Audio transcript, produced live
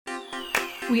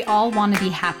We all want to be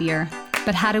happier,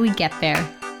 but how do we get there?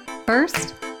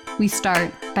 First, we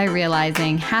start by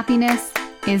realizing happiness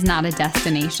is not a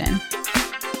destination.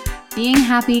 Being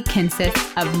happy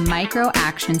consists of micro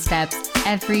action steps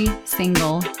every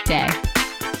single day.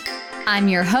 I'm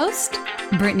your host,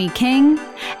 Brittany King,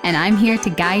 and I'm here to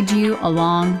guide you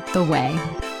along the way.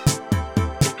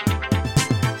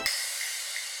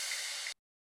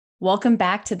 Welcome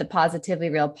back to the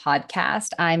Positively Real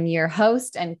podcast. I'm your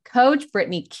host and coach,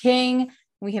 Brittany King.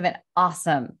 We have an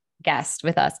awesome guest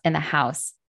with us in the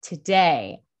house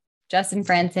today. Justin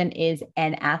Franson is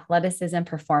an athleticism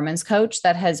performance coach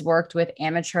that has worked with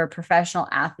amateur professional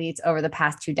athletes over the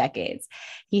past 2 decades.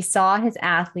 He saw his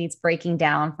athletes breaking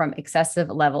down from excessive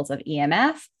levels of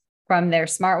EMF from their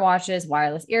smartwatches,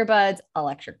 wireless earbuds,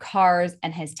 electric cars,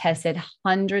 and has tested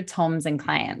hundreds of homes and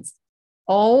clients.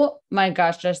 Oh my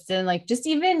gosh, Justin, just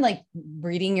even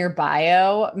reading your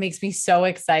bio makes me so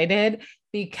excited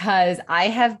because I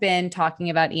have been talking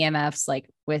about EMFs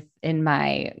within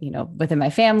my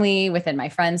family, within my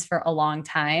friends for a long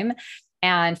time.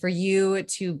 And for you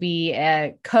to be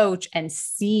a coach and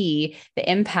see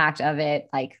the impact of it,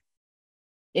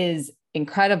 is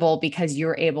incredible because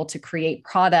you're able to create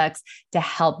products to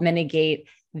help mitigate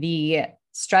the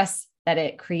stress that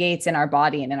it creates in our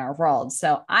body and in our world.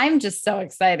 So I'm just so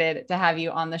excited to have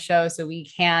you on the show so we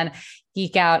can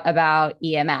geek out about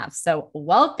EMF. So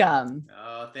welcome.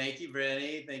 Oh, thank you,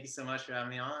 Brittany. Thank you so much for having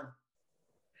me on.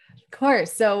 Of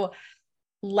course. So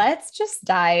let's just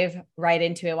dive right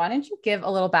into it. Why don't you give a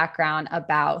little background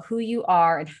about who you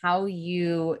are and how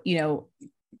you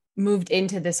moved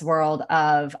into this world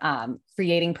of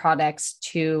creating products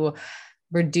to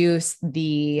reduce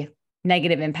the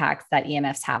negative impacts that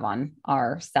EMFs have on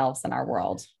ourselves and our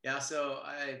world. Yeah. So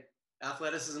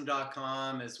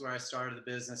athleticism.com is where I started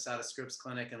the business out of Scripps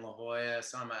Clinic in La Jolla.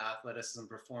 So I'm an athleticism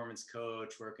performance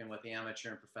coach working with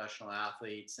amateur and professional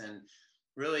athletes and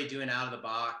really doing out of the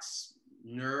box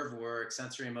nerve work,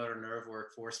 sensory motor nerve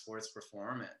work for sports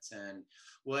performance. And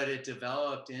what it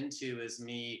developed into is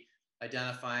me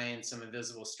identifying some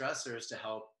invisible stressors to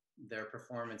help their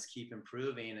performance keep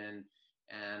improving and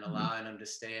allowing them to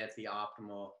stay at the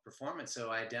optimal performance.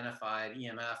 So I identified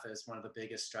EMF as one of the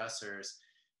biggest stressors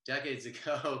decades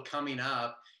ago coming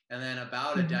up. And then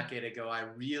about a decade ago, I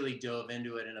really dove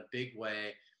into it in a big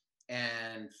way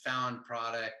and found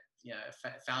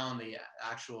found the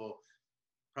actual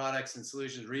products and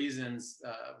solutions, reasons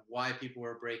why people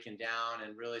were breaking down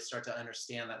and really start to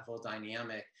understand that whole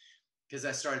dynamic. Because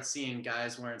I started seeing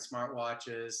guys wearing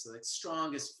smartwatches, the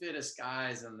strongest, fittest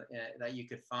guys that you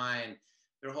could find,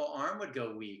 their whole arm would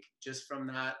go weak just from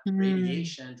that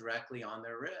radiation directly on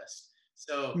their wrist.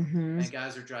 So, and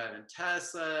guys are driving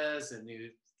Teslas and new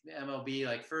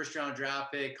MLB, first round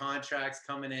draft pick contracts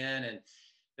coming in, and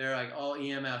they're all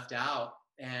EMF'd out.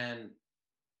 And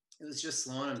it was just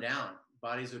slowing them down.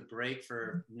 Bodies would break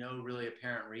for no really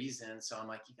apparent reason. So I'm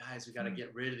like, you guys, we got to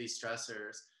get rid of these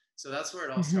stressors. So that's where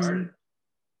it all started.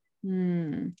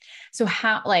 So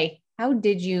how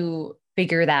did you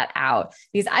figure that out?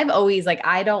 Because I've always I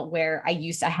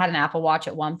had an Apple Watch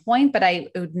at one point, but I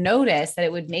would notice that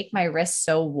it would make my wrist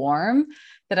so warm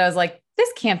that I was like,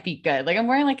 this can't be good. I'm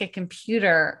wearing a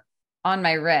computer on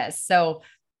my wrist. So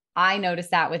I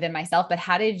noticed that within myself, but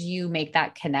how did you make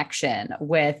that connection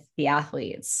with the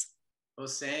athletes? Well,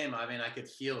 same. I mean, I could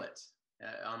feel it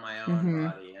on my own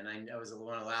body. And I was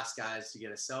one of the last guys to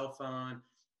get a cell phone.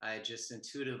 I just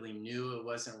intuitively knew it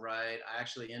wasn't right. I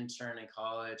actually interned in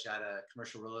college at a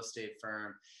commercial real estate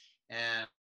firm and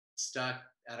stuck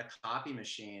at a copy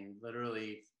machine,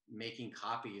 literally making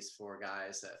copies for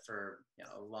guys for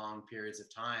long periods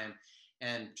of time.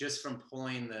 And just from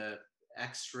pulling the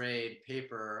x-rayed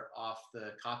paper off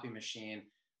the copy machine,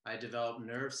 I developed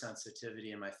nerve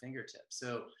sensitivity in my fingertips.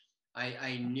 So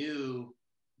I knew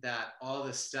that all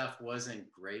this stuff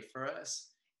wasn't great for us.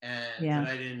 But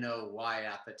I didn't know why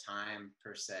at the time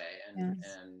per se. And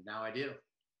now I do.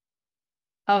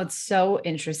 Oh, it's so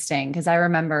interesting. Because I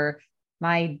remember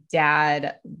my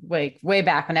dad, way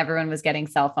back when everyone was getting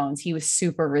cell phones, he was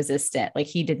super resistant.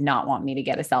 He did not want me to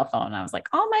get a cell phone. I was like,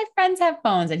 all my friends have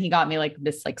phones. And he got me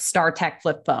this StarTech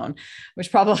flip phone, which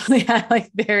probably had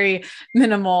very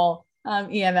minimal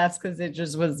EMFs because it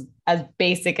just was as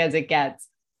basic as it gets.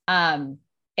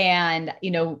 And,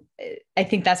 I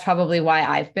think that's probably why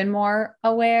I've been more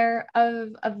aware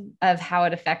of how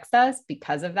it affects us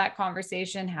because of that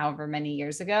conversation, however many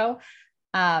years ago.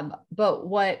 But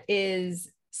what is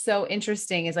so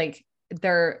interesting is hasn't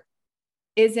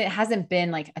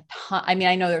been a ton. I mean,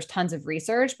 I know there's tons of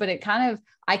research, but I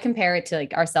compare it to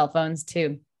our cell phones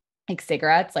to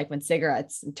cigarettes, when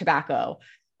cigarettes and tobacco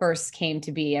first came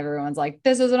to be, everyone's like,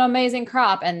 this is an amazing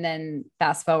crop. And then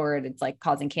fast forward, it's like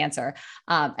causing cancer.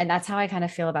 And that's how I kind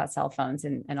of feel about cell phones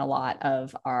and a lot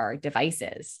of our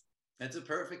devices. It's a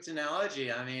perfect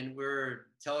analogy. I mean, we're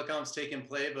telecoms taking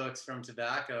playbooks from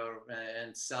tobacco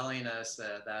and selling us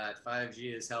that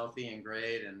 5G is healthy and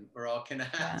great and we're all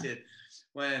connected,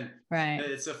 when Right.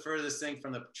 it's the furthest thing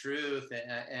from the truth.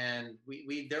 And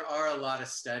there are a lot of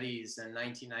studies. In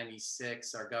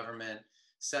 1996, our government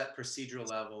set procedural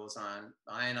levels on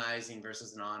ionizing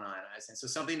versus non-ionizing. So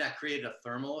something that created a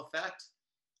thermal effect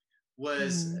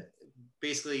was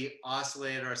basically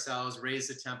oscillate our cells, raise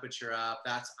the temperature up.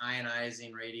 That's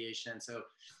ionizing radiation. So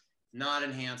not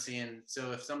enhancing.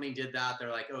 So if something did that,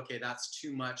 they're like, okay, that's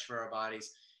too much for our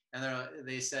bodies. And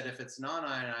they said, if it's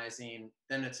non-ionizing,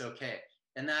 then it's okay.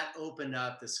 And that opened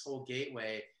up this whole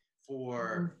gateway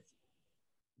for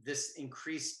this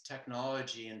increased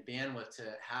technology and bandwidth to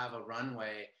have a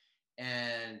runway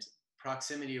and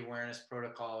proximity awareness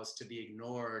protocols to be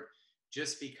ignored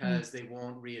just because they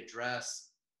won't readdress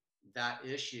that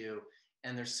issue.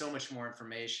 And there's so much more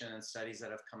information and studies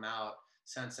that have come out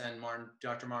since then.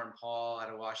 Dr. Martin Pall out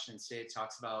of Washington State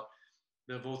talks about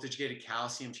the voltage gated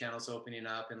calcium channels opening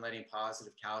up and letting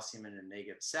positive calcium in a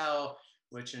negative cell,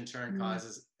 which in turn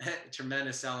causes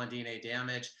tremendous cell and DNA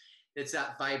damage. It's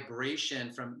that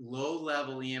vibration from low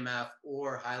level EMF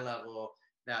or high level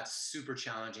that's super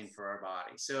challenging for our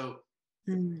body. So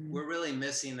we're really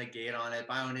missing the gate on it.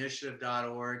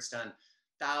 Bioinitiative.org's done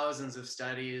thousands of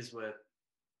studies with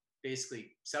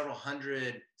basically several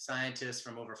hundred scientists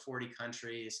from over 40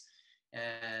 countries,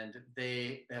 and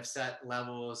they have set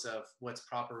levels of what's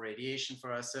proper radiation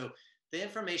for us. So the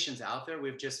information's out there.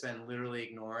 We've just been literally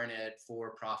ignoring it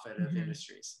for profit of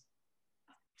industries.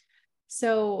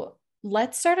 So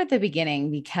let's start at the beginning,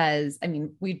 because I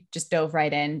mean, we just dove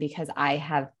right in because I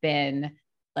have been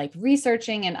like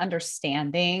researching and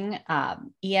understanding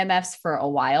EMFs for a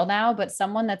while now, but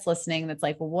someone that's listening that's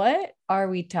like, what are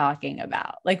we talking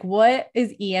about? Like, what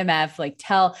is EMF?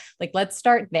 Let's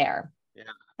start there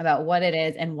about what it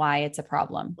is and why it's a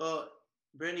problem. Well,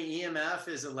 Brittany, EMF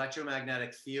is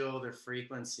electromagnetic field or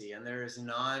frequency, and there is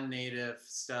non-native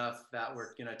stuff that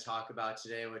we're going to talk about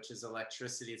today, which is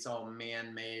electricity. It's all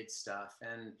man-made stuff,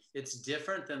 and it's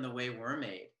different than the way we're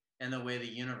made and the way the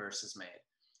universe is made.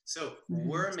 So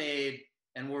we're made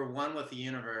and we're one with the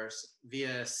universe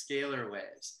via scalar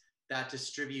waves that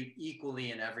distribute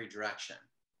equally in every direction.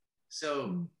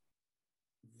 So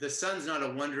the sun's not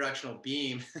a one-directional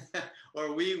beam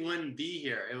or we wouldn't be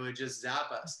here. It would just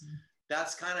zap us.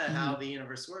 That's kind of how the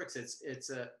universe works. It's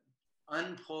a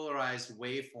unpolarized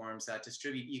waveforms that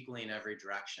distribute equally in every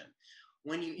direction.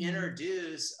 When you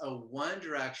introduce a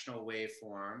one-directional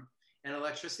waveform, and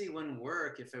electricity wouldn't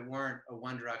work if it weren't a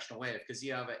one-directional wave, because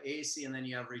you have an AC and then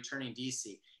you have returning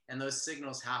DC, and those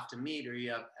signals have to meet or you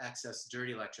have excess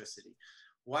dirty electricity.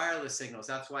 Wireless signals,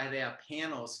 that's why they have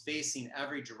panels facing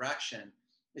every direction.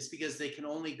 It's because they can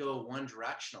only go one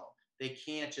directional. They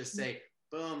can't just say,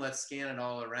 boom, let's scan it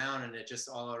all around and it just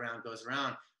all around goes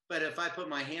around. But if I put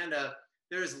my hand up,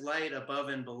 there's light above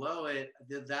and below it.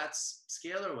 That's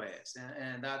scalar waves.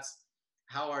 And that's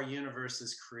how our universe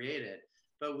is created.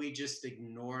 But we just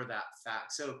ignore that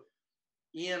fact. So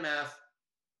EMF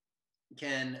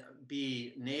can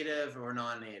be native or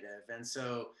non-native. And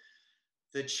so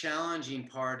the challenging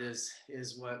part is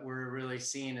what we're really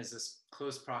seeing is this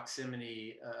close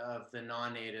proximity of the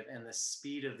non-native and the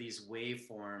speed of these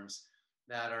waveforms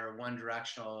that are one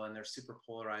directional, and they're super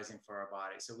polarizing for our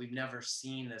body. So we've never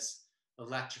seen this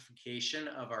electrification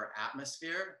of our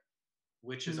atmosphere,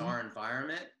 which is our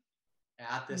environment,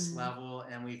 at this level,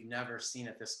 and we've never seen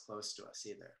it this close to us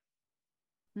either.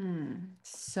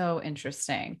 So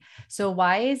interesting. So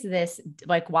why is this,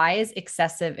 like, why is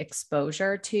excessive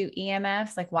exposure to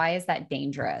EMFs? Like, why is that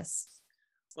dangerous?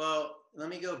 Well, let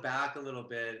me go back a little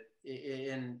bit.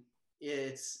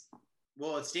 It's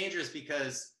dangerous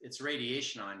because it's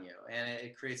radiation on you, and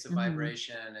it creates a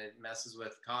vibration. It messes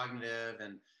with cognitive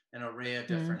and an array of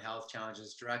different health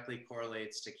challenges, directly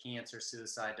correlates to cancer,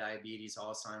 suicide, diabetes,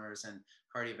 Alzheimer's, and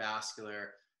cardiovascular.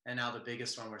 And now the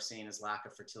biggest one we're seeing is lack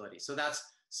of fertility. So that's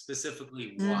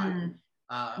specifically why.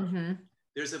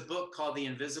 There's a book called The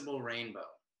Invisible Rainbow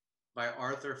by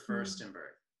Arthur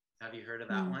Firstenberg. Have you heard of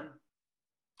that one?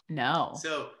 No.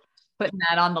 So putting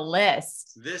that on the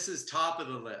list. This is top of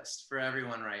the list for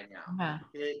everyone right now.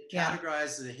 It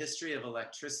categorizes the history of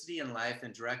electricity in life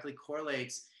and directly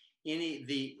correlates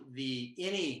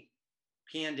any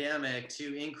pandemic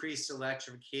to increased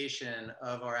electrification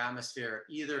of our atmosphere,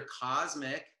 either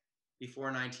cosmic before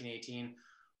 1918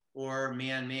 or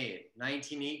man-made.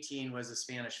 1918 was the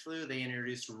Spanish flu. They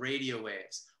introduced radio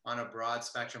waves. on a broad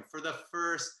spectrum for the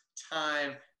first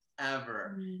time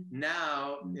ever.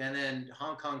 Now, and then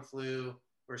Hong Kong flu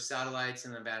were satellites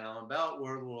in the Van Allen Belt.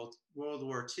 World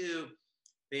War II,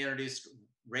 they introduced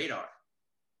radar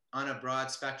on a broad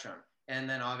spectrum. And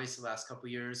then obviously the last couple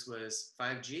of years was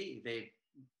 5G. They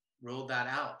rolled that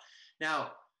out.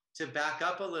 Now, to back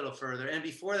up a little further, and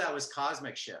before that was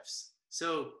cosmic shifts.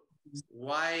 So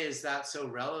why is that so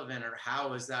relevant, or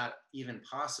how is that even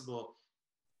possible?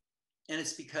 And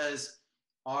it's because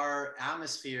our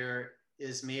atmosphere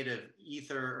is made of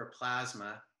ether or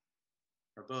plasma,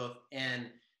 or both, and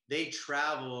they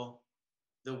travel,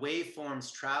 the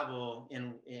waveforms travel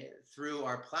through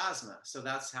our plasma. So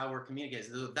that's how we're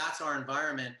communicating. So that's our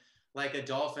environment. Like a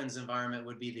dolphin's environment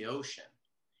would be the ocean.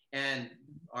 And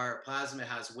our plasma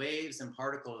has waves and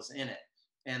particles in it.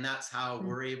 And that's how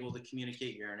we're able to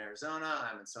communicate. You're in Arizona,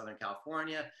 I'm in Southern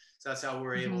California. So that's how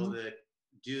we're able to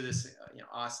do this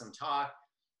awesome talk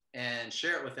and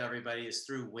share it with everybody, is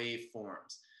through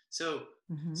waveforms. So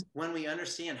when we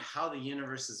understand how the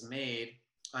universe is made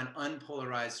on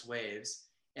unpolarized waves,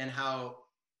 and how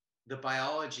the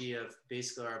biology of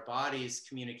basically our bodies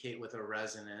communicate with a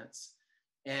resonance,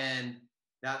 and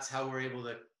that's how we're able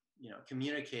to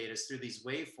communicate, is through these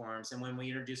waveforms. And when we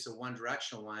introduce a one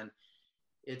directional one,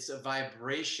 it's a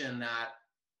vibration that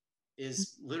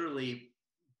is literally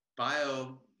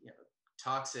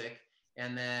toxic,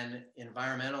 and then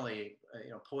environmentally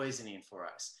poisoning for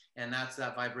us. And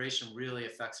that vibration really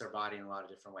affects our body in a lot of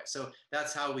different ways. So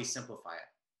that's how we simplify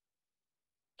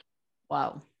it.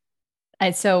 Wow.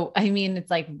 And so, I mean, it's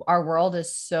like our world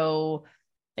is so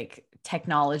like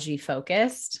technology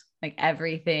focused, like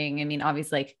everything. I mean,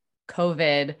 obviously like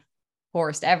COVID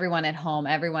forced everyone at home,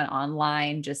 everyone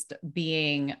online, just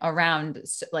being around,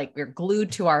 like we're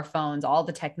glued to our phones, all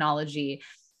the technology.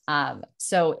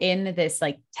 So in this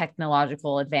like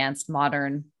technological advanced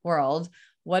modern world,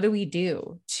 what do we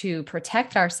do to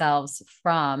protect ourselves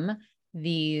from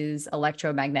these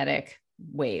electromagnetic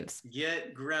waves?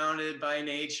 Get grounded by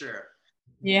nature.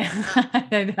 Yeah,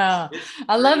 I know.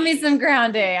 I love me some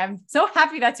grounding. I'm so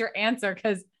happy that's your answer,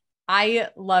 because I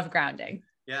love grounding.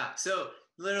 Yeah. So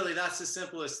literally that's the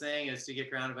simplest thing, is to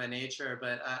get grounded by nature.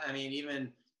 But I mean,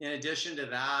 even in addition to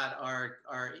that, our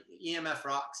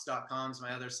emfrocks.com is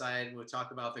my other site. We'll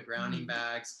talk about the grounding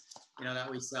bags, that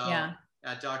we sell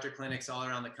at doctor clinics all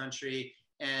around the country.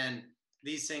 And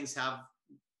these things have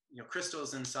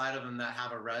crystals inside of them that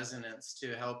have a resonance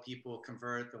to help people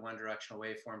convert the one directional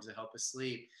waveforms to help us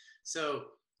sleep. So,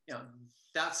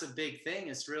 that's a big thing,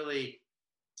 is really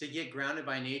to get grounded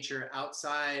by nature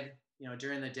outside,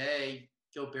 during the day,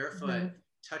 go barefoot,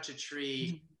 touch a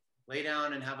tree, lay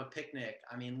down and have a picnic.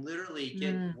 I mean, literally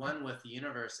get one with the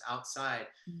universe outside,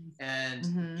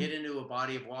 and get into a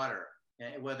body of water,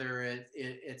 whether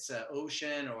it's an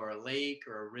ocean or a lake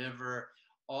or a river.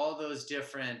 All those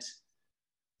different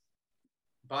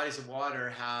bodies of water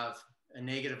have a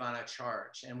negative ionic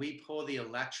charge, and we pull the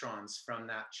electrons from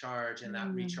that charge, and that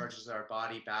recharges our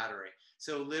body battery.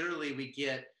 So literally we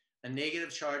get a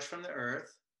negative charge from the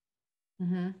earth.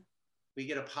 We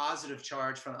get a positive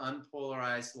charge from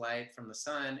unpolarized light from the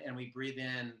sun, and we breathe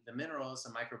in the minerals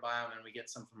and microbiome, and we get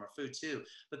some from our food too.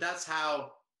 But that's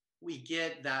how we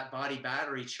get that body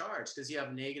battery charge, because you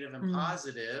have negative and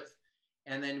positive,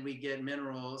 and then we get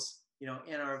minerals,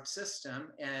 in our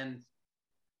system, and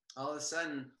all of a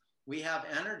sudden we have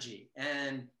energy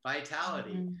and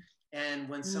vitality. And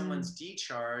when someone's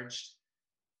decharged,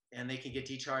 and they can get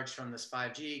decharged from this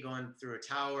 5G, going through a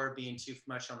tower, being too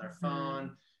much on their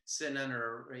phone, sitting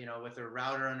under, with their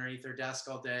router underneath their desk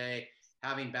all day,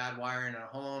 having bad wiring at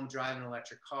home, driving an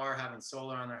electric car, having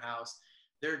solar on their house.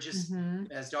 They're just,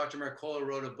 as Dr. Mercola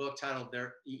wrote a book titled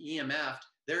they're EMF'd,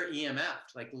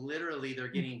 like literally they're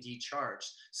getting decharged.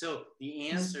 So the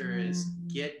answer is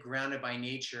get grounded by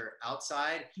nature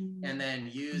outside, and then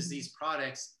use these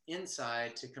products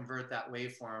inside to convert that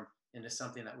waveform into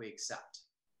something that we accept.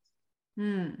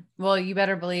 Well, you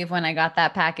better believe when I got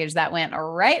that package that went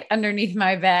right underneath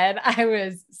my bed, I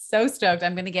was so stoked.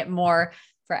 I'm going to get more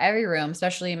for every room,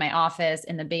 especially in my office,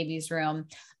 in the baby's room.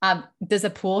 Does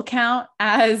a pool count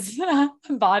as a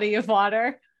body of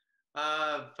water?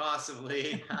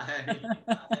 Possibly.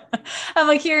 I'm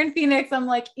like, here in Phoenix, I'm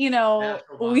like, we don't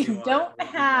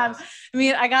have, I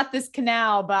mean, I got this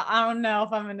canal, but I don't know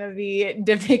if I'm going to be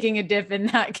taking a dip in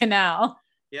that canal.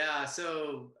 Yeah.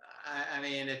 So, I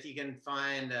mean, if you can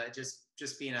find just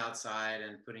being outside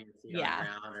and putting your feet on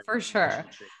the ground. For sure.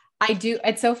 I do.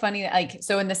 It's so funny. Like,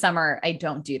 so in the summer, I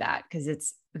don't do that because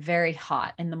it's very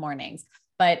hot in the mornings.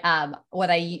 But what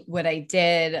I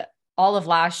did all of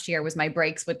last year was my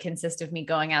breaks would consist of me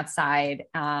going outside,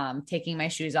 taking my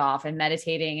shoes off and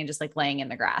meditating and just like laying in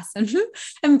the grass.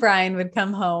 And Brian would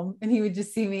come home and he would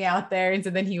just see me out there. And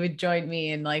so then he would join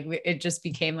me and like, it just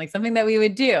became like something that we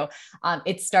would do.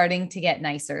 It's starting to get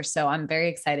nicer. So I'm very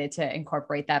excited to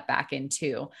incorporate that back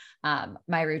into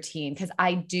my routine. Cause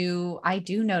I do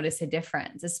notice a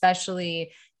difference,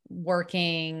 especially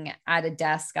working at a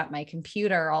desk at my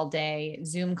computer all day,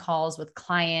 Zoom calls with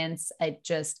clients. It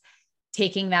just,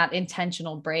 taking that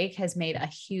intentional break has made a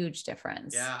huge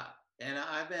difference. Yeah. And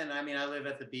I live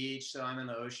at the beach, so I'm in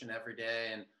the ocean every day.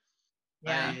 And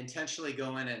Yeah. I intentionally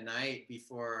go in at night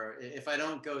before, if I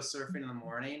don't go surfing in the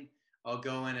morning, I'll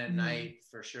go in at night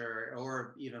for sure,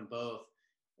 or even both.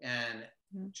 And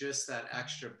just that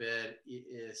extra bit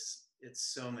it's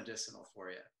so medicinal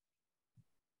for you.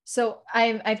 So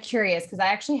I'm curious because I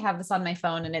actually have this on my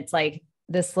phone and it's like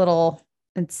this little,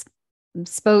 it's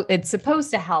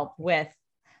supposed to help with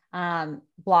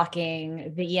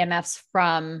blocking the EMFs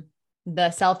from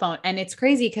the cell phone. And it's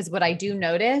crazy because what I do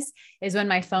notice is when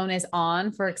my phone is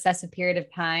on for excessive period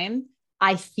of time,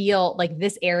 I feel like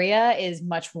this area is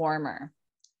much warmer.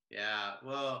 Yeah.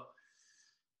 Well,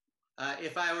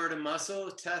 if I were to muscle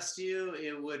test you,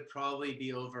 it would probably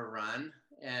be overrun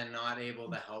and not able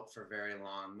to help for very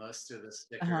long. Most of the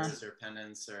stickers or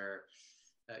pendants or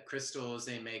crystals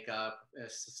they make up,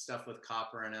 stuff with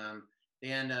copper in them, they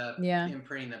end up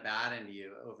imprinting the bad into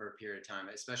you over a period of time,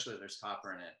 especially if there's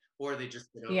copper in it, or they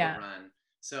just get overrun.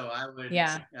 So I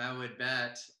would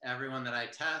bet everyone that I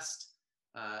test,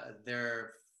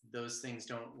 those things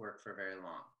don't work for very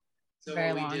long. So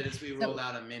what we did is we rolled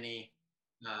out a mini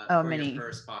for your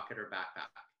first pocket or backpack.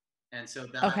 And so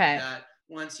that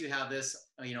once you have this,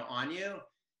 on you,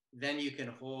 then you can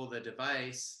hold the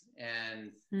device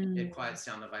and it quiets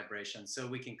down the vibration so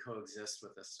we can coexist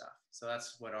with this stuff. So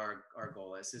that's what our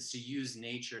goal is to use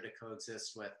nature to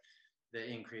coexist with the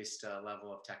increased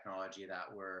level of technology that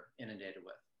we're inundated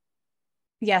with.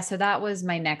 Yeah. So that was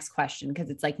my next question. Because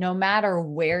it's like, no matter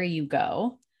where you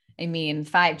go, I mean,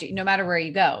 5G, no matter where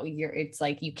you go, it's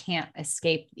like, you can't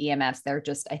escape EMFs. They're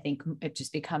just, I think it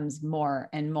just becomes more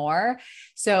and more.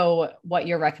 So what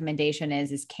your recommendation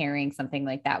is carrying something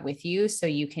like that with you so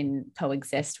you can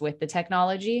coexist with the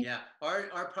technology. Yeah.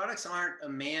 Our products aren't a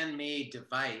man-made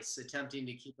device attempting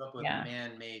to keep up with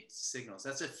man-made signals.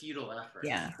 That's a futile effort.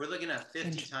 Yeah. We're looking at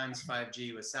 50 times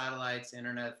 5G with satellites,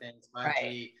 Internet of Things, 5G.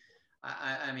 Right.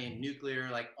 I mean, nuclear,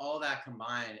 like all that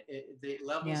combined, the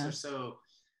levels are so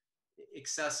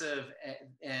excessive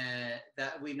and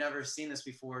that we've never seen this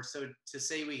before. So to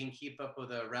say we can keep up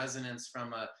with a resonance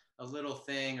from a little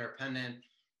thing or pendant,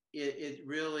 it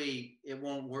really, it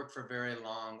won't work for very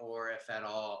long, or if at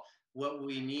all. What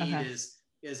we need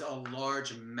is a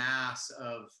large mass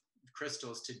of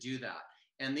crystals to do that.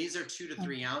 And these are 2 to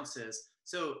 3 ounces.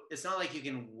 So it's not like you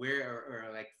can wear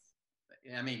or like,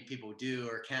 I mean, people do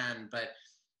or can, but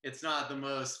it's not the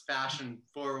most fashion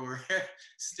forward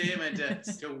statement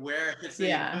to wear it. So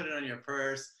you put it on your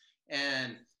purse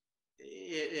and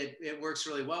it works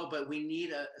really well, but we need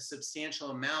a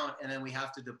substantial amount, and then we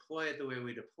have to deploy it the way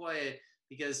we deploy it,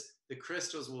 because the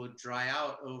crystals will dry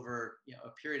out over a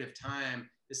period of time,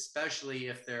 especially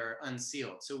if they're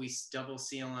unsealed. So we double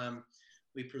seal them,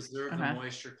 we preserve the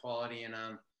moisture quality in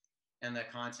them and the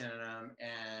content in them,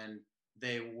 and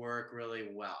they work really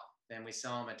well. And we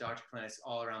sell them at doctor clinics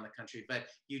all around the country. But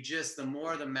the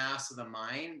more the mass of the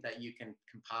mind that you can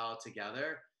compile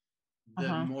together,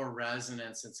 the more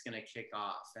resonance it's going to kick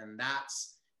off. And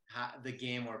that's how the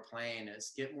game we're playing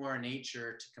is get more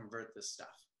nature to convert this stuff.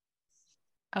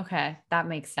 Okay. That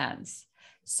makes sense.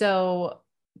 So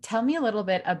tell me a little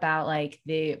bit about like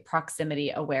the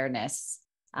proximity awareness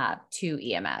to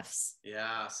EMFs.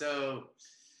 Yeah. So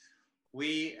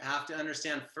we have to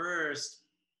understand first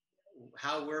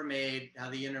how we're made, how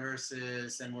the universe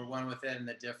is, and we're one with it and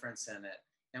the difference in it.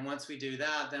 And once we do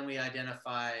that, then we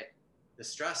identify the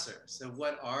stressors. So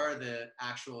what are the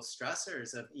actual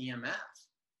stressors of EMF?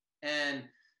 And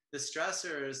the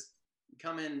stressors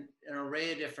come in an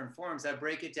array of different forms. I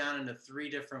break it down into 3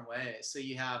 different ways. So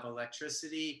you have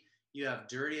electricity, you have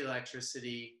dirty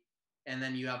electricity, and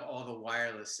then you have all the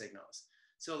wireless signals.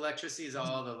 So electricity is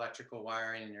all the electrical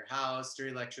wiring in your house. Dirty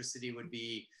electricity would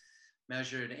be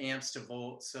measured amps to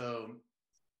volts. So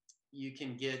you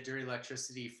can get dirty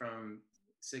electricity from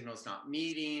signals not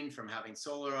meeting, from having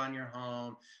solar on your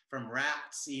home, from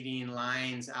rats eating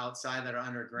lines outside that are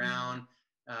underground.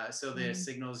 So the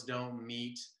signals don't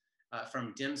meet,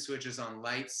 from dim switches on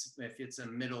lights. If it's a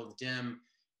middle dim,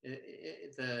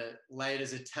 the light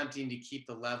is attempting to keep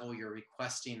the level you're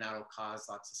requesting. That'll cause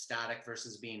lots of static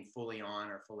versus being fully on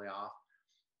or fully off.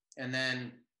 And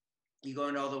then you go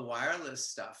into all the wireless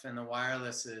stuff, and the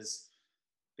wireless is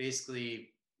basically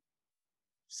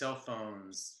cell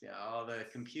phones, all the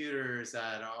computers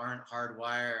that aren't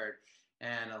hardwired,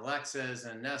 and Alexas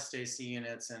and Nest AC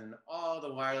units and all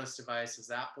the wireless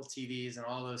devices, Apple TVs and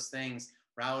all those things,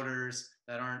 routers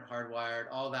that aren't hardwired,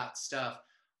 all that stuff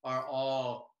are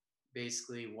all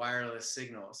basically wireless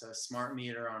signals. A smart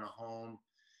meter on a home,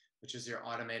 which is your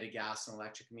automated gas and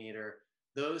electric meter,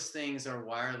 those things are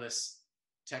wireless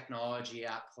technology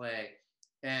at play.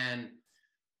 And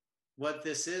what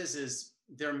this is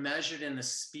they're measured in the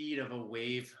speed of a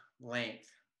wavelength.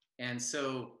 And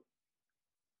so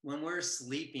when we're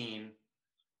sleeping,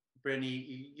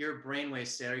 Brittany, your brainwave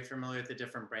state, are you familiar with the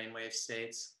different brainwave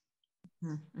states?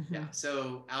 Mm-hmm. Yeah.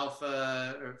 So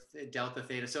alpha or delta,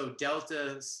 theta. So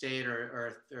delta state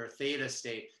or theta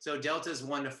state. So delta is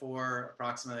 1 to 4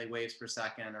 approximately waves per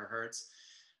second or hertz.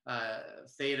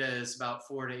 Theta is about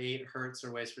 4 to 8 hertz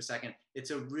or waves per second.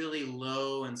 It's a really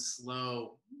low and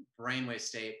slow brainwave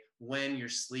state when you're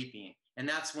sleeping. And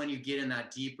that's when you get in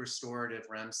that deep restorative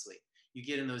REM sleep. You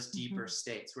get in those deeper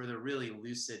states where they're really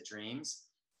lucid dreams.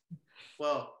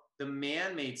 Well, the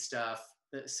man-made stuff,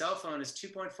 the cell phone is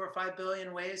 2.45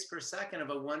 billion waves per second of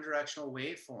a one-directional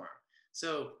waveform.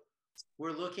 So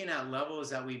we're looking at levels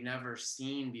that we've never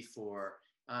seen before.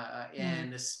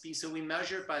 And the speed, so we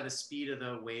measure it by the speed of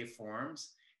the waveforms,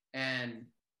 and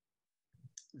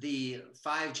the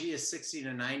 5G is 60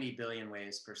 to 90 billion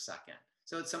waves per second.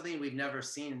 So it's something we've never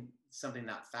seen, something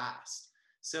that fast.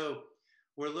 So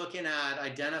we're looking at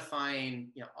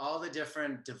identifying, all the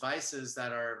different devices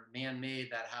that are man-made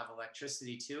that have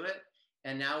electricity to it.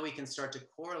 And now we can start to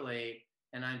correlate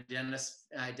and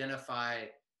identify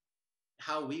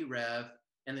how we rev.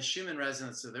 And the Schumann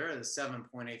resonance of the Earth is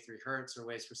 7.83 hertz or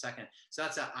waves per second. So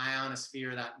that's an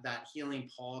ionosphere, that healing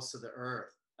pulse of the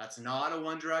Earth. That's not a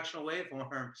one-directional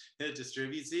waveform. It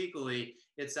distributes equally.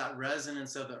 It's that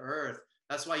resonance of the Earth.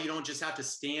 That's why you don't just have to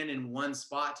stand in one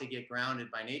spot to get grounded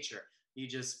by nature. You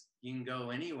can go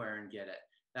anywhere and get it.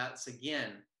 That's,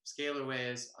 again, scalar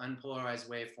waves, unpolarized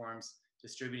waveforms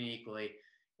distributing equally.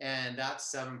 And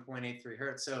that's 7.83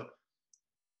 hertz. So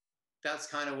that's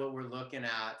kind of what we're looking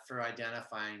at for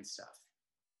identifying stuff.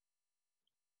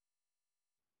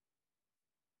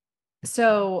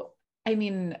 So, I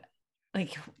mean,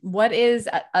 like, what is,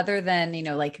 other than,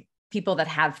 like people that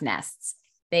have Nests,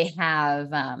 they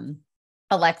have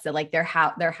Alexa, like their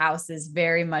house is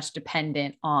very much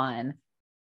dependent on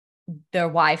their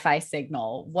Wi-Fi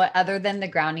signal. What, other than the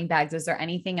grounding bags, is there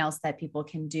anything else that people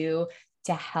can do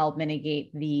to help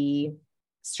mitigate the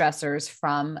stressors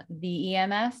from the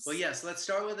EMFs? Well, yes, let's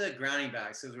start with the grounding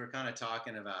bags because we're kind of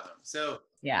talking about them. So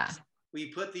yeah, we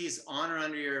put these on or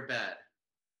under your bed.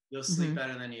 You'll sleep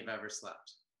better than you've ever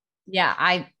slept. Yeah,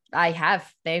 I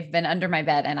have. They've been under my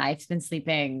bed and I've been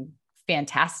sleeping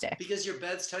fantastic. Because your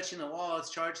bed's touching the wall,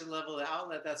 it's charged to the level of the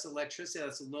outlet. That's electricity.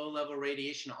 That's a low level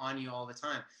radiation on you all the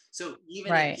time. So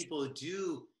even if people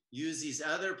do use these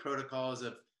other protocols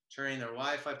of turning their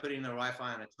Wi-Fi, putting their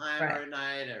Wi-Fi on a timer at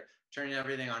night, or turning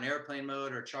everything on airplane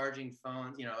mode, or charging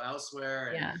phones,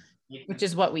 elsewhere. Which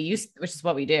is what we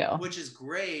do. Which is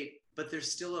great, but there's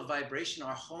still a vibration.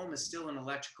 Our home is still an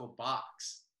electrical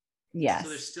box. Yes. So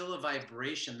there's still a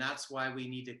vibration. That's why we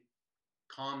need to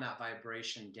calm that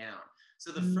vibration down.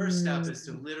 So the first step is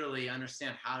to literally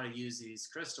understand how to use these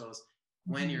crystals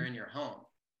when you're in your home.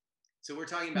 So we're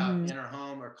talking about in our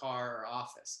home or car or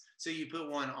office. So you put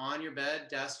one on your bed,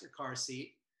 desk, or car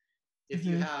seat. If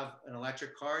you have an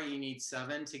electric car, you need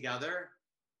 7 together.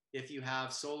 If you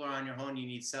have solar on your home, you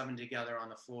need 7 together on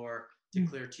the floor to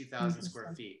clear 2,000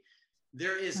 square feet.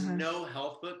 There is no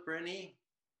health book, Brittany,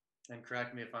 and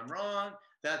correct me if I'm wrong,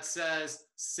 that says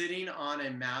sitting on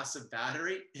a massive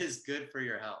battery is good for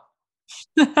your health.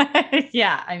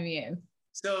 Yeah, I mean.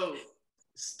 So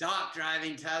stop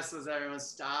driving Teslas, everyone.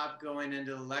 Stop going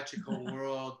into the electrical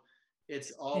world.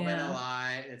 It's all been a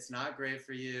lie. It's not great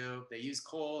for you. They use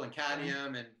coal and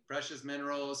cadmium and precious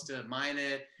minerals to mine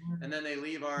it. And then they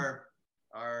leave our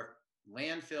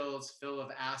landfills full of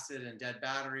acid and dead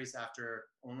batteries after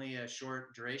only a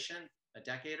short duration, a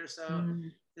decade or so.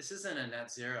 This isn't a net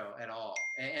zero at all.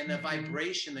 And the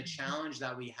vibration, the challenge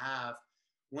that we have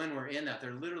when we're in that,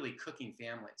 they're literally cooking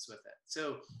families with it.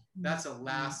 So that's the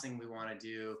last thing we want to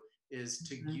do, is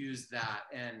to use that.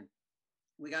 And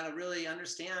we got to really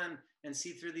understand and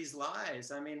see through these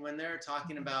lies. I mean, when they're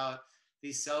talking about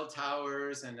these cell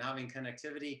towers and having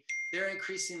connectivity, they're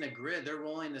increasing the grid. They're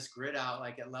rolling this grid out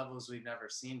like at levels we've never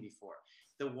seen before.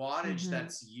 the wattage Mm-hmm.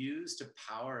 that's used to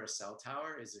power a cell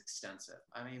tower is extensive.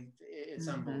 I mean, it's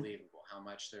Mm-hmm. unbelievable how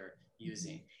much they're Mm-hmm.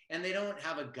 using. And they don't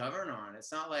have a governor on it.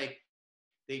 It's not like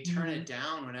they turn Mm-hmm. it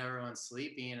down when everyone's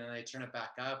sleeping and they turn it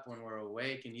back up when we're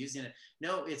awake and using it.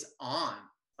 No, it's on.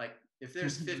 Like if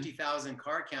there's Mm-hmm. 50,000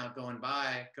 car count going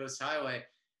by Coast Highway,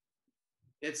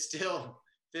 it's still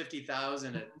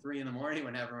 50,000 at 3 a.m.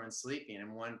 when everyone's sleeping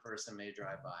and one person may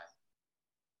drive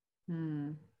by.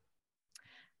 Hmm.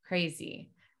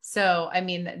 Crazy. So, I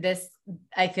mean, this,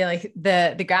 I feel like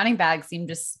the grounding bag seemed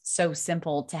just so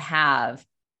simple to have,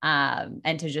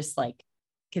 and to just like,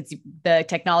 because the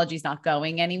technology is not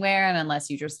going anywhere. And unless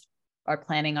you just are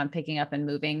planning on picking up and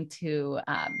moving to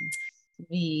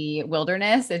the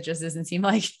wilderness, it just doesn't seem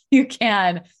like you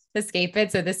can escape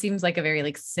it. So this seems like a very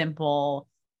like simple,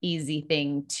 easy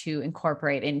thing to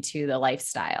incorporate into the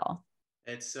lifestyle.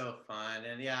 It's so fun.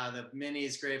 And yeah, the mini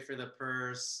is great for the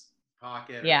purse,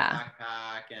 pocket, or Yeah.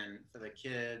 backpack, and for the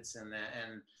kids.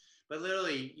 But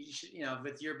literally, you should,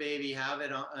 with your baby, have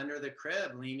it under the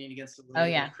crib, leaning against the Oh leg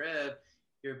of yeah. the crib.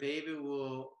 Your baby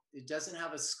it doesn't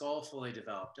have a skull fully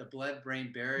developed, a blood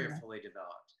brain barrier Yeah. fully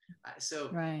developed. So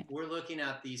Right. we're looking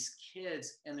at these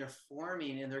kids and they're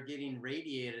forming and they're getting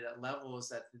radiated at levels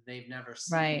that they've never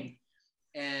Right. seen,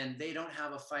 and they don't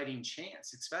have a fighting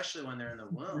chance, especially when they're in the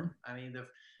Mm-hmm. womb. I mean, no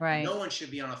Right. one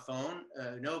should be on a phone.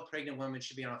 No pregnant woman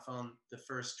should be on a phone the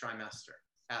first trimester,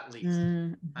 at least.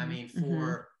 I Mm-hmm. mean, Mm-hmm.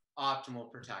 for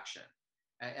optimal protection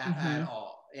at Mm-hmm.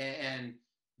 all. And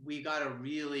we got to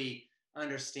really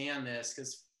understand this,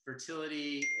 because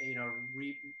fertility,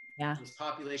 Yeah. just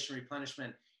population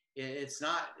replenishment, it's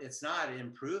not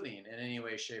improving in any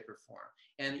way, shape, or form.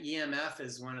 And EMF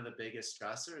is one of the biggest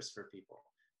stressors for people.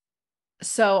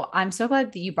 So I'm so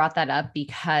glad that you brought that up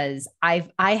because I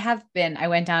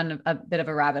went down a bit of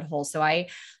a rabbit hole. So I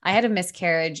had a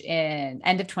miscarriage in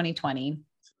end of 2020,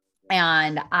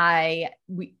 and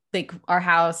we like our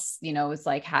house, was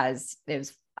like it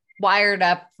was wired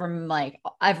up from like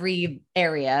every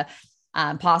area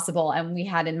possible. And we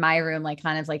had in my room, like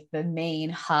kind of like the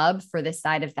main hub for this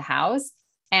side of the house.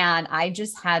 And I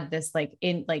just had this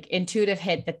intuitive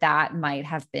hit that might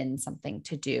have been something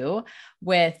to do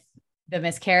with the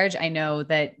miscarriage. I know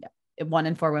that 1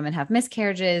 in 4 women have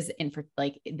miscarriages, and for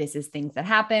like, this is things that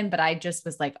happen, but I just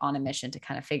was like on a mission to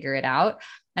kind of figure it out.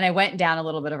 And I went down a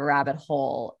little bit of a rabbit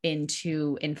hole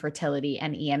into infertility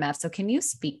and EMF. So can you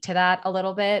speak to that a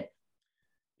little bit?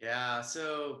 Yeah.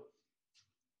 So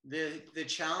the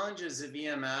challenges of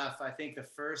EMF, I think the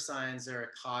first signs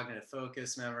are cognitive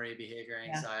focus, memory, behavior,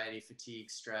 Yeah. anxiety, fatigue,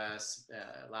 stress,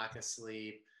 lack of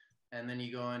sleep. And then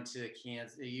you go into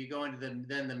cancer. You go into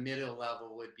then the middle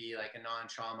level would be like a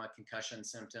non-trauma concussion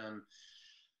symptom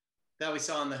that we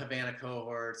saw in the Havana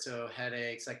cohort. So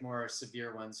headaches, like more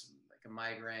severe ones, like a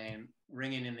migraine,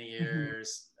 ringing in the Mm-hmm.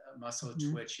 ears, muscle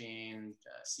Mm-hmm. twitching,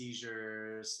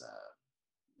 seizures,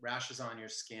 rashes on your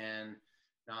skin,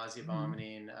 nausea, Mm-hmm.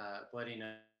 vomiting, bloody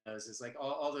noses, like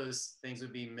all those things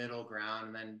would be middle ground.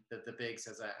 And then the bigs,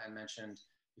 as I mentioned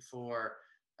before,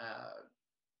 uh,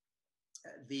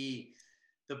 the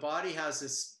body has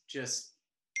this just,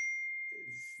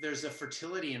 there's a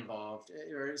fertility involved,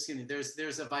 or excuse me,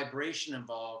 there's a vibration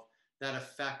involved that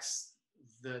affects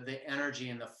the energy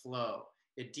and the flow.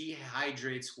 It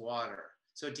dehydrates water,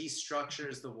 so it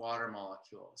destructures the water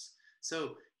molecules.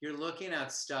 So you're looking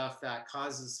at stuff that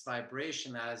causes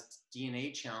vibration, that has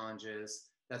DNA challenges,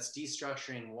 that's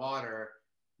destructuring water,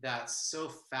 that's so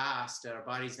fast that our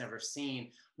body's never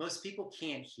seen. Most people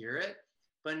can't hear it,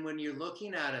 but when you're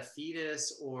looking at a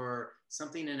fetus or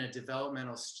something in a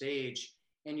developmental stage,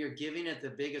 and you're giving it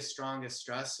the biggest, strongest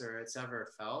stressor it's ever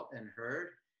felt and heard,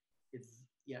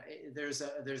 there's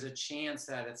a chance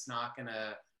that it's not going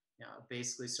to,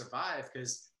 basically survive,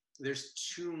 because there's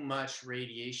too much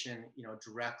radiation,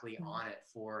 directly on it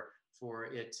for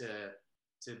it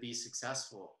to be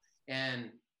successful. And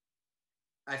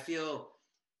I feel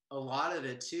a lot of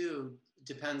it too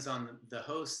depends on the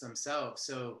hosts themselves.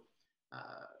 So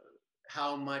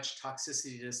how much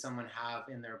toxicity does someone have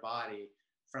in their body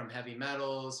from heavy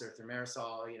metals or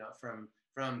thimerosal,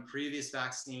 from previous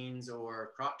vaccines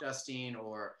or crop dusting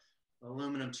or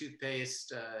aluminum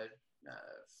toothpaste,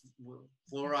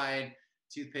 fluoride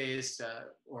toothpaste,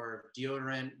 or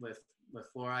deodorant with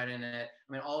fluoride in it.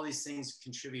 I mean, all these things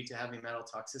contribute to heavy metal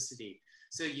toxicity.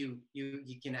 So you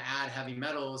can add heavy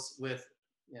metals with,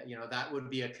 that would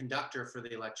be a conductor for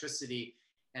the electricity,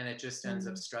 and it just ends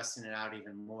up stressing it out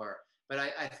even more. But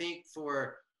I think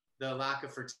for the lack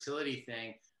of fertility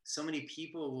thing, so many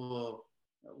people will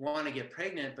want to get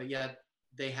pregnant, but yet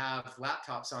they have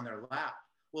laptops on their lap,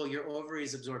 Well, your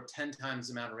ovaries absorb 10 times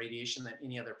the amount of radiation than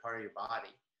any other part of your body.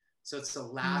 So it's the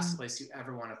last place you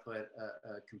ever want to put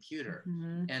a computer.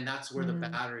 And that's where the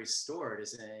battery is stored,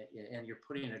 and you're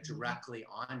putting it directly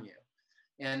on you.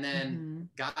 And then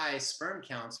guys, sperm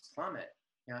counts plummet.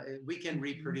 You know, we can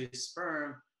reproduce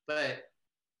sperm, but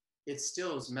it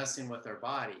still is messing with our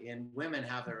body. And women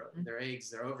have their eggs,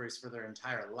 their ovaries for their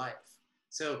entire life.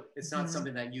 So it's not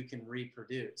something that you can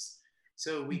reproduce.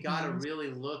 So we got to really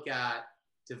look at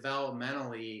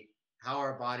developmentally how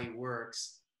our body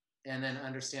works, and then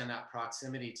understand that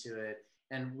proximity to it.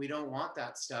 And we don't want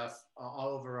that stuff all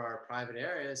over our private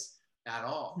areas at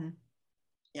all.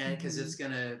 And because it's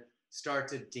going to start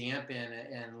to dampen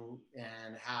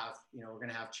and have, you know, we're going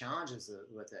to have challenges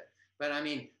with it. But I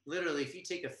mean, literally, if you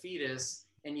take a fetus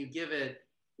and you give it,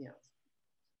 you know,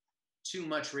 too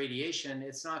much radiation,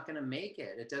 it's not going to make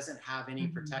it. It doesn't have any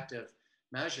protective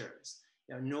measures.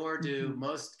 You know, nor do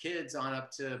most kids on up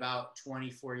to about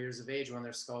 24 years of age when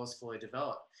their skull is fully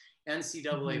developed.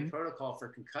 NCAA protocol for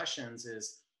concussions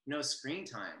is no screen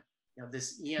time. You know,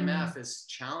 this EMF is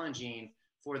challenging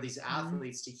for these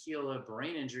athletes to heal a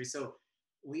brain injury. So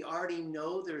we already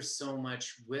know there's so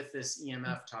much with this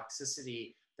EMF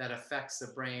toxicity that affects the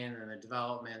brain and the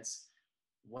developments.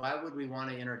 Why would we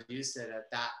want to introduce it at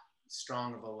that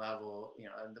strong of a level, you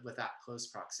know, with that close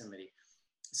proximity?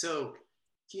 So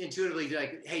intuitively,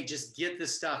 like, hey, just get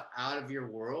this stuff out of your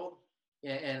world,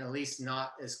 and at least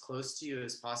not as close to you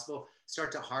as possible.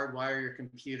 Start to hardwire your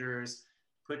computers,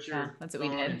 put your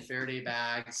phone in Faraday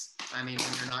bags. I mean,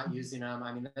 when you're not using them,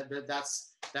 I mean,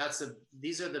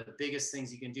 these are the biggest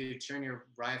things you can do. Turn your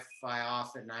Wi-Fi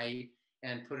off at night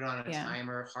and put it on a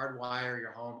timer, hardwire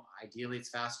your home. Ideally, it's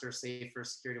faster, safer,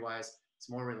 security-wise. It's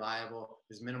more reliable.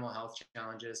 There's minimal health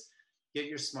challenges. Get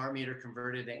your smart meter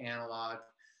converted to analog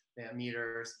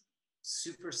meters.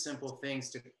 Super simple things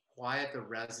to quiet the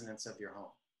resonance of your home.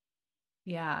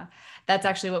 Yeah, that's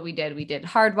actually what we did. We did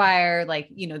hardwire, like,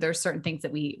 you know, there's certain things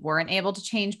that we weren't able to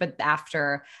change, but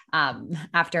after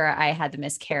I had the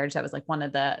miscarriage, that was like one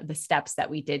of the steps that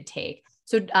we did take.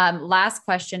 So last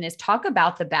question is, talk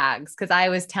about the bags. Cause I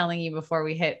was telling you before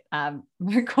we hit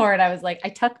record, I was like, I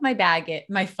tuck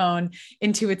my phone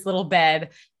into its little bed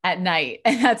at night.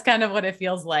 And that's kind of what it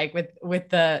feels like with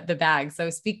the bag. So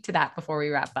speak to that before we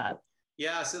wrap up.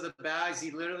 Yeah, so the bags,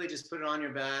 you literally just put it on your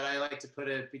bed. I like to put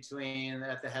it at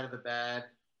the head of the bed,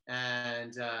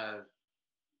 and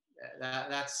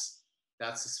that's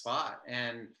the spot.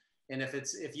 And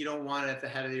if you don't want it at the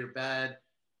head of your bed,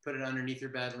 put it underneath your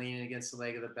bed, leaning against the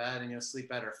leg of the bed, and you'll sleep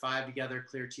better. 5 together,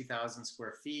 clear 2,000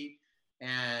 square feet,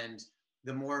 and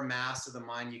the more mass of the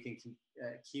mind you can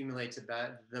accumulate to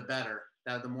bed, the better.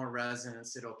 The more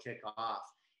resonance it'll kick off.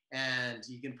 And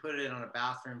you can put it on a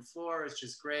bathroom floor, which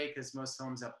is great because most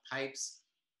homes have pipes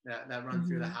that run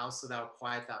through the house. So that'll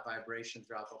quiet that vibration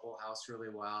throughout the whole house really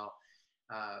well.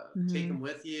 Take them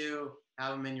with you,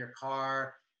 have them in your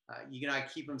car. You can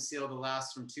keep them sealed to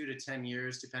last from 2 to 10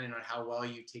 years, depending on how well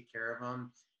you take care of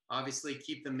them. Obviously,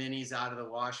 keep the minis out of the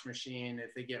wash machine.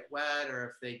 If they get wet or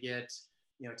if they get,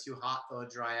 you know, too hot, they'll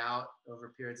dry out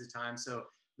over periods of time. So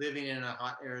living in a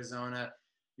hot Arizona,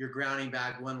 your grounding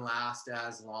bag wouldn't last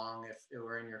as long if it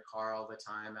were in your car all the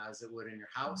time as it would in your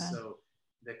house. Okay. So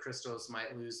the crystals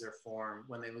might lose their form.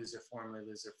 When they lose their form, they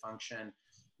lose their function.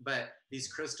 But these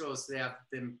crystals, they have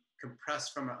been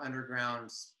compressed from an underground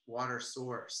water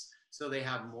source. So they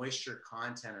have moisture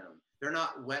content in them. They're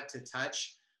not wet to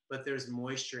touch, but there's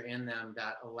moisture in them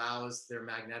that allows their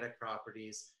magnetic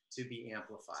properties to be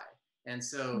amplified. And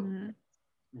so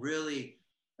really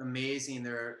amazing.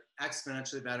 They're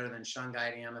exponentially better than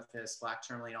shungite, amethyst, black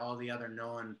tourmaline, all the other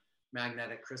known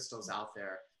magnetic crystals out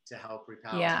there to help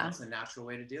repel. Yeah. It's a natural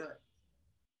way to do it.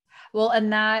 Well,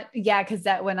 and because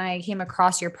when I came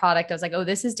across your product, I was like, oh,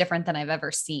 this is different than I've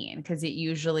ever seen, because it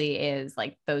usually is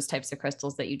like those types of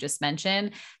crystals that you just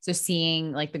mentioned. So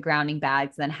seeing like the grounding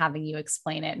bags, then having you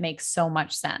explain it makes so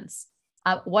much sense.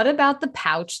 What about the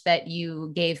pouch that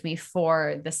you gave me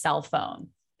for the cell phone?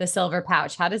 The silver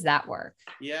pouch, how does that work?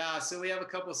 Yeah, so we have a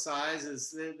couple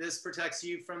sizes. This protects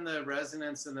you from the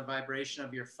resonance and the vibration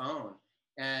of your phone.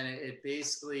 And it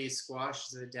basically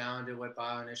squashes it down to what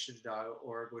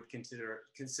bioinitiative.org would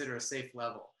consider a safe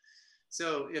level.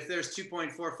 So if there's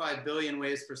 2.45 billion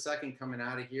waves per second coming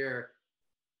out of here,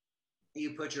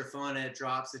 you put your phone and it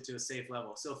drops it to a safe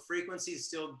level. So frequencies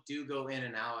still do go in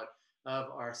and out of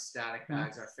our static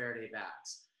bags, our Faraday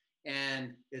bags.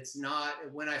 And it's not,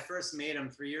 when I first made them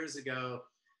 3 years ago,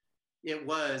 it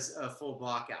was a full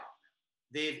blockout.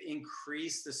 They've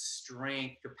increased the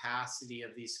strength capacity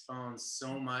of these phones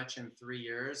so much in 3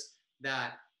 years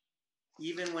that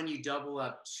even when you double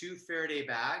up 2 Faraday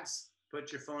bags,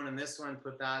 put your phone in this one,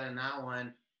 put that in that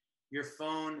one, your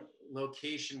phone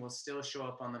location will still show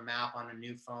up on the map on a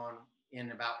new phone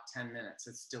in about 10 minutes.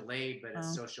 It's delayed, but it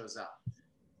still shows up.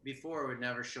 Before, it would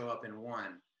never show up in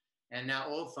one. And now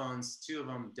old phones, 2 of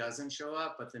them doesn't show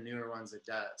up, but the newer ones it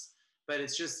does. But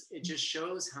it just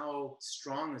shows how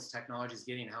strong this technology is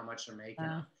getting, how much they're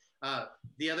making.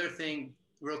 The other thing,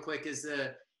 real quick, is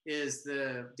the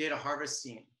data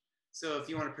harvesting. So if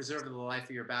you want to preserve the life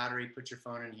of your battery, put your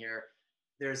phone in here.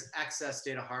 There's excess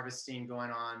data harvesting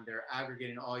going on. They're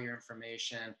aggregating all your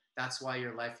information. That's why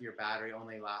your life of your battery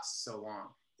only lasts so long.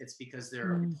 It's because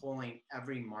they're pulling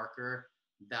every marker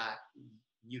that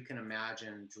you can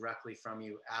imagine directly from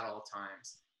you at all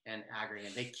times and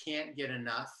aggregating. They can't get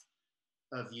enough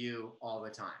of you all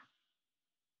the time.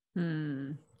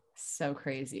 So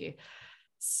crazy.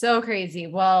 So crazy.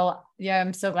 Well, yeah,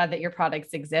 I'm so glad that your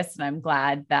products exist, and I'm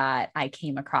glad that I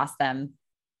came across them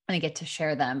and I get to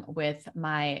share them with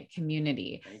my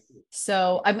community.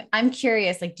 So I'm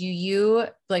curious, like,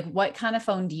 what kind of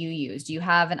phone do you use? Do you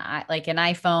have an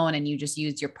iPhone and you just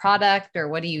use your product, or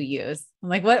what do you use?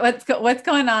 Like, what's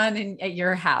going on at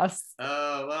your house?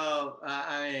 Oh, well,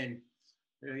 I mean,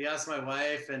 you ask my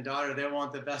wife and daughter, they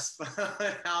want the best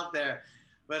phone out there.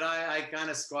 But I kind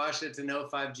of squashed it to no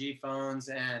 5G phones,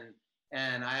 and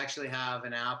I actually have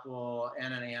an Apple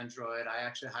and an Android. I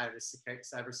actually hired a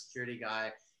cybersecurity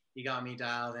guy. He got me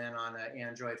dialed in on an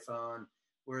Android phone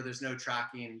where there's no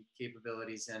tracking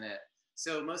capabilities in it.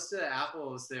 So most of the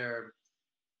Apples, the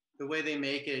way they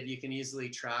make it, you can easily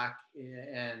track,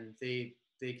 and they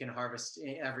can harvest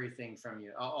everything from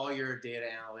you, all your data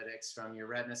analytics, from your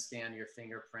retina scan, your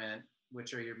fingerprint,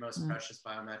 which are your most precious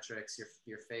biometrics,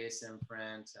 your face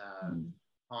imprint,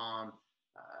 palm,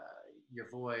 your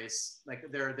voice. Like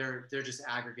they're just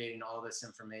aggregating all this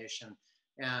information,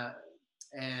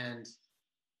 and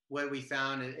what we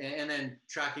found, and then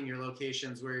tracking your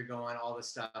locations, where you're going, all this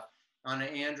stuff on an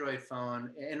Android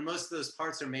phone. And most of those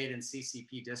parts are made in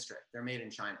CCP district. They're made in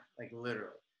China, like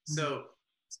literally. So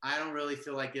I don't really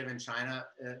feel like giving China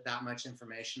that much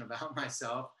information about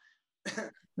myself.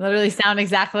 Literally sound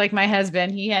exactly like my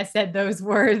husband. He has said those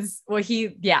words. Well,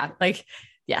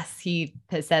 yes, he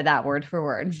has said that word for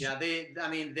word. Yeah, they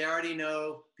already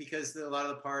know, because a lot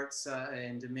of the parts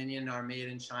in Dominion are made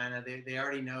in China. They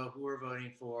already know who we're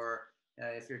voting for.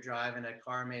 If you're driving a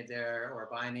car made there or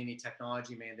buying any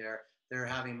technology made there, they're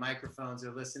having microphones.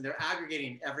 They're listening. They're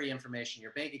aggregating every information: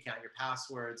 your bank account, your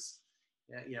passwords,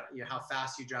 how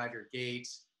fast you drive, your gait,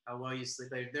 how well you sleep.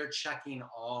 They're checking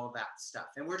all that stuff,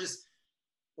 and we're just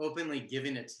openly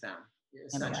giving it to them,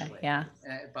 essentially,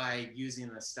 by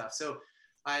using this stuff. So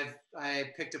I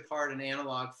picked apart an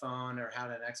analog phone, or had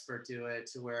an expert do it,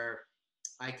 to where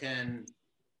I can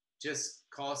just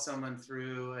call someone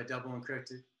through a double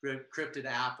encrypted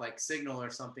app like Signal or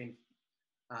something,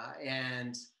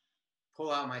 and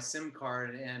pull out my SIM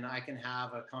card, and I can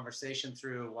have a conversation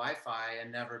through Wi-Fi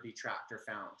and never be tracked or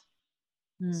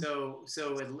found. So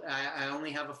I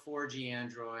only have a 4G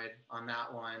Android on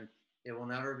that one. It will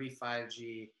never be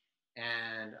 5G,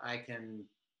 and I can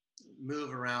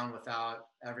move around without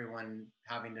everyone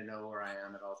having to know where I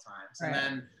am at all times. Right. And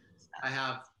then I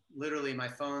have literally my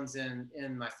phone's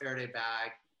in my Faraday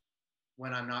bag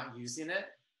when I'm not using it.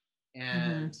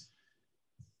 And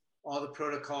all the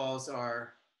protocols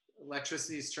are,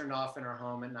 electricity is turned off in our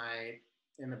home at night,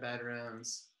 in the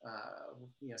bedrooms,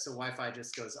 so Wi-Fi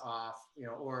just goes off,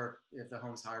 or if the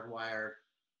home's hardwired,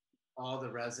 all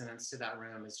the resonance to that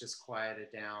room is just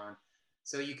quieted down.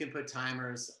 So you can put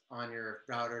timers on your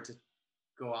router to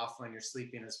go off when you're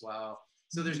sleeping as well.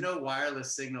 So there's no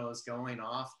wireless signals going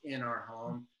off in our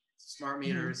home. Smart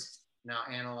meters, now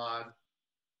analog.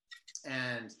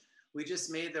 And we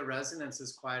just made the resonance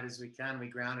as quiet as we can. We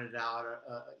grounded it out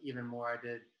even more. I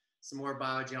did some more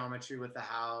biogeometry with the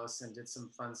house and did some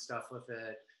fun stuff with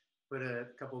it. Put a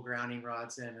couple grounding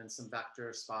rods in and some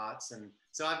vector spots. And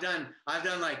so I've done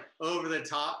like over the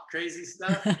top crazy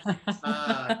stuff.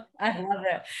 I love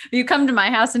it. You come to my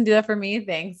house and do that for me.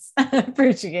 Thanks.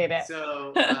 Appreciate it.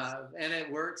 So, and it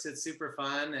works. It's super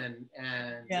fun.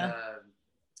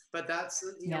 But that's,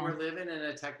 we're living in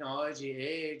a technology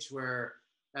age where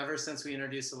ever since we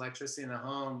introduced electricity in the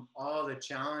home, all the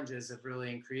challenges have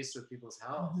really increased with people's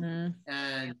health.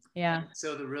 And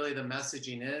so the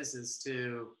messaging is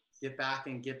to get back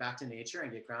to nature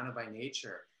and get grounded by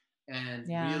nature, and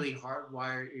really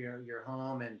hardwire your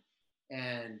home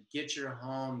and get your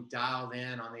home dialed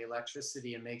in on the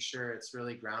electricity and make sure it's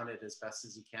really grounded as best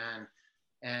as you can,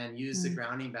 and use the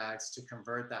grounding bags to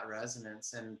convert that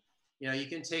resonance. And You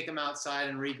can take them outside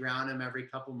and reground them every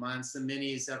couple months. The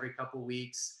minis every couple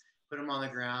weeks. Put them on the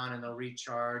ground and they'll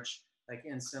recharge like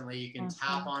instantly. You can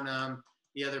tap on them.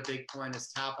 The other big point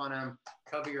is tap on them.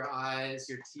 Cover your eyes,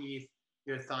 your teeth,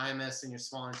 your thymus, and your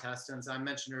small intestines. I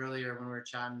mentioned earlier when we were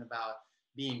chatting about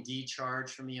being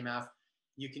decharged from EMF,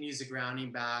 you can use the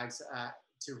grounding bags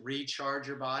to recharge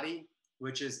your body,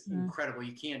 which is incredible.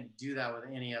 You can't do that with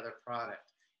any other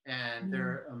product, and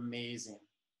they're amazing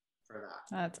for that.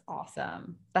 That's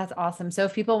awesome. That's awesome. So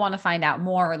if people want to find out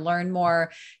more, learn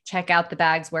more, check out the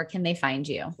bags, where can they find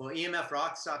you? Well,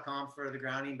 emfrocks.com for the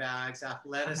grounding bags,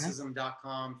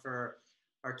 athleticism.com for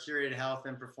our curated health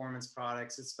and performance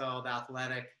products. It's spelled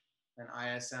athletic and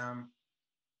ISM.com.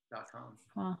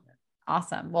 Well,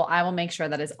 awesome. Well, I will make sure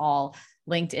that is all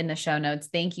linked in the show notes.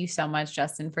 Thank you so much,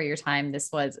 Justin, for your time. This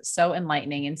was so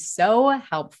enlightening and so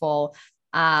helpful.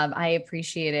 I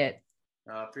appreciate it.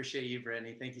 Appreciate you,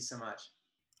 Brittany. Thank you so much.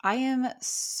 I am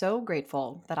so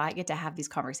grateful that I get to have these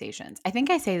conversations. I think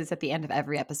I say this at the end of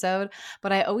every episode,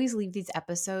 but I always leave these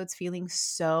episodes feeling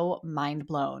so mind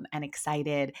blown and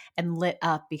excited and lit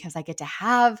up because I get to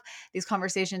have these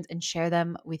conversations and share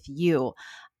them with you.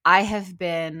 I have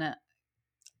been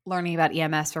learning about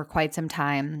EMS for quite some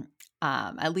time,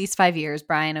 at least 5 years.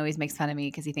 Brian always makes fun of me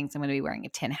because he thinks I'm going to be wearing a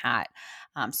tin hat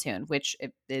soon, which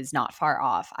is not far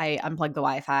off. I unplug the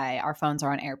Wi-Fi. Our phones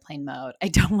are on airplane mode. I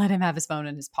don't let him have his phone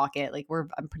in his pocket. Like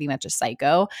I'm pretty much a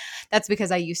psycho. That's because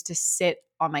I used to sit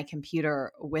on my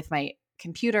computer with my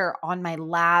computer on my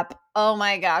lap. Oh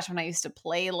my gosh, when I used to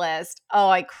playlist. Oh,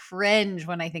 I cringe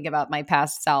when I think about my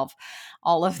past self,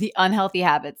 all of the unhealthy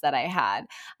habits that I had.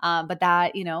 But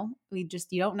that, you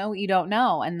don't know what you don't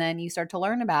know. And then you start to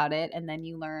learn about it, and then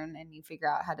you learn and you figure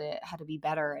out how to be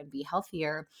better and be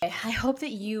healthier. I hope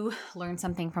that you learned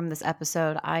something from this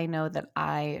episode. I know that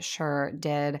I sure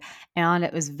did. And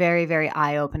it was very, very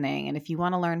eye-opening. And if you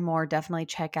want to learn more, definitely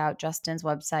check out Justin's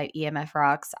website, EMF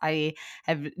Rocks. I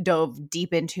have dove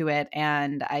deep into it,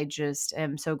 and I just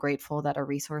am so grateful that a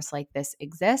resource like this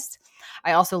exists.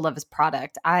 I also love his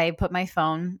product. I put my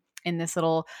phone in this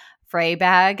little Frey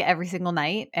bag every single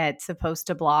night. It's supposed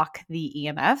to block the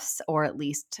EMFs, or at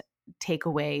least take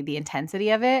away the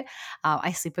intensity of it.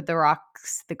 I sleep with the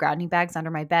rocks, the grounding bags under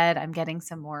my bed. I'm getting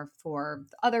some more for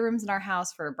the other rooms in our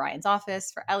house, for Brian's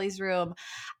office, for Ellie's room.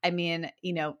 I mean,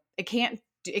 it can't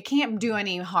do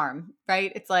any harm,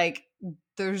 right? It's like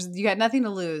you got nothing to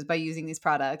lose by using these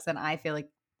products. And I feel like,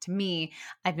 to me,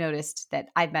 I've noticed that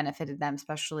I've benefited them,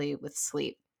 especially with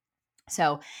sleep.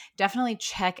 So definitely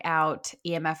check out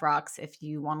EMF Rocks if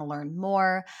you want to learn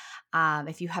more.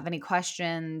 If you have any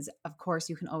questions, of course,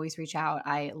 you can always reach out.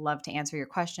 I love to answer your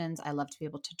questions. I love to be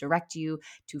able to direct you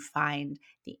to find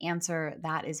the answer.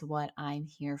 That is what I'm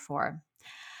here for.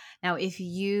 Now, if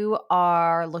you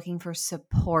are looking for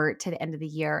support to the end of the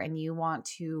year and you want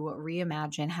to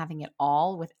reimagine having it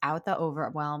all without the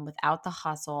overwhelm, without the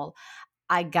hustle,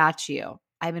 I got you.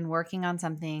 I've been working on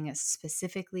something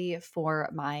specifically for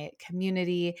my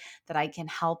community that I can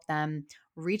help them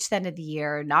reach the end of the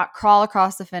year, not crawl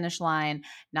across the finish line,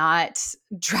 not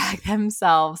drag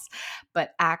themselves,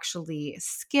 but actually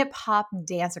skip, hop,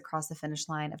 dance across the finish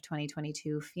line of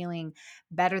 2022, feeling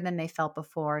better than they felt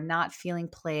before, not feeling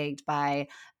plagued by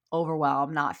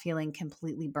overwhelmed, not feeling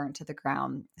completely burnt to the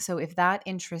ground. So if that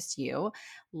interests you,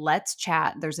 let's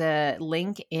chat. There's a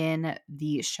link in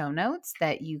the show notes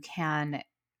that you can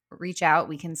reach out.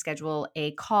 We can schedule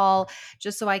a call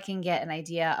just so I can get an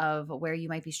idea of where you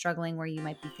might be struggling, where you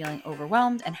might be feeling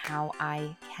overwhelmed, and how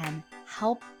I can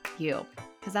help you.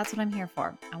 Because that's what I'm here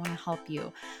for. I want to help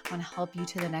you. I want to help you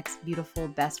to the next beautiful,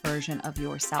 best version of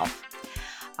yourself.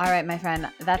 All right, my friend,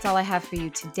 that's all I have for you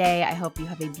today. I hope you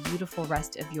have a beautiful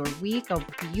rest of your week, a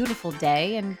beautiful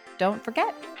day, and don't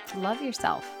forget to love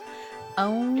yourself.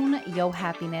 Own your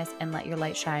happiness and let your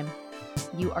light shine.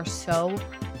 You are so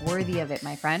worthy of it,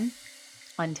 my friend.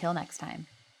 Until next time.